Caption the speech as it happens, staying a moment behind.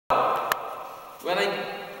when I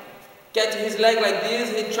catch his leg like this,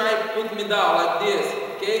 he try to put me down like this,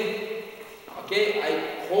 okay? Okay,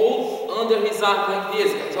 I hold under his arm like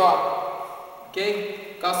this, guys, ó.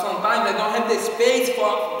 Okay? Because sometimes I don't have the space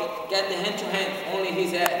for get the hand to hand, only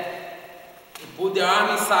his head. Put the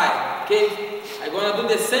arm inside, okay? I'm gonna do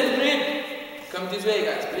the same grip. Come this way,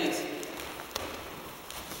 guys, please.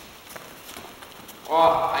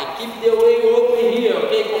 Ó, I keep the way open here,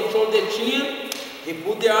 okay? Control the chin. He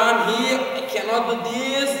put the arm here. I cannot do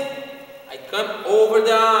this. I come over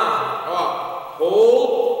the arm. Ó,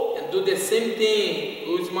 hold and do the same thing.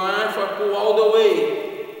 Use my arm for pull all the way.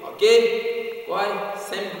 Okay? Why?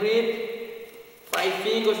 Same grip. 5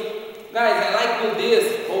 fingers. Guys, I like to do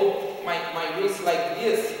this. Hold my wrist like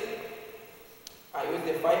this. I use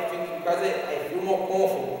the 5 fingers because I feel more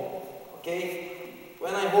comfortable. Okay?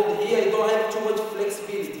 When I hold here, I don't have too much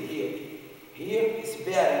flexibility here. Here is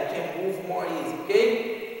better, you can move more easy,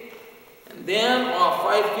 okay? And then,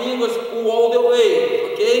 5 fingers, pull all the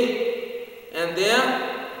way, okay? And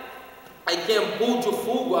then, I can pull to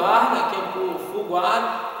full guard, I can pull full guard,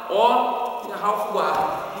 or the half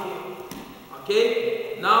guard, here,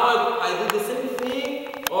 okay? Now, I do the same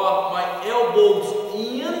thing, my elbows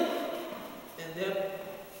in, and then,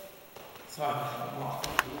 sorry,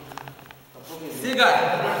 see,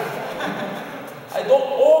 guys, I don't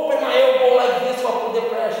open my elbow like this for put the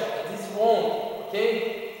pressure. This is wrong,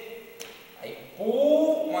 okay? I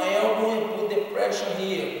pull my elbow and put the pressure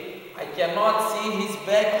here. I cannot see his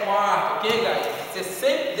back part, okay, guys? It's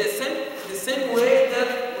the same way that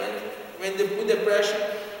when they put the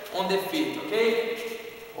pressure on the feet, okay?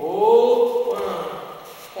 Hold,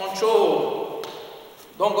 control.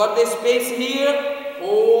 Don't got the space here.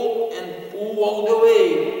 Hold and pull all the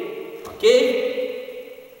way, okay?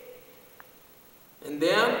 And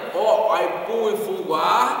then, I pull in full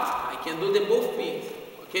guard. I can do the both things,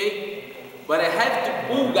 okay? But I have to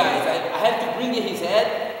pull, guys. I have to bring his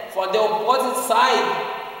head for the opposite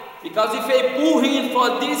side, because if I pull him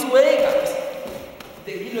for this way, guys,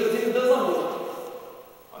 the guillotine doesn't work.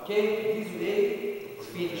 Okay, this way,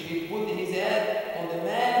 he put his head on the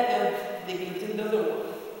mat and the guillotine doesn't work.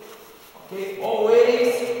 Okay,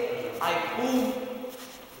 always I pull.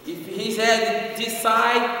 If his head this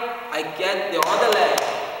side, I get the other leg,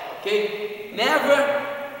 okay?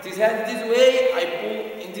 Never, this head this way, I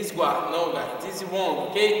pull in this guard. No, guys, this is wrong,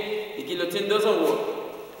 okay? The guillotine doesn't work.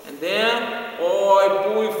 And then, I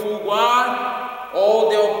pull in full guard, or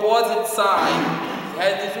the opposite side.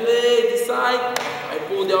 Head this way, this side, I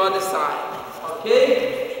pull the other side,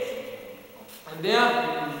 okay? And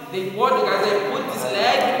then, the important, guys, I put this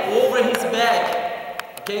leg over his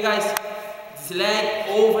back, okay, guys? This leg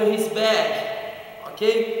over his back.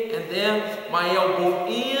 Okay, and then my elbow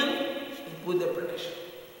in and put the pressure.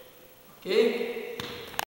 Okay,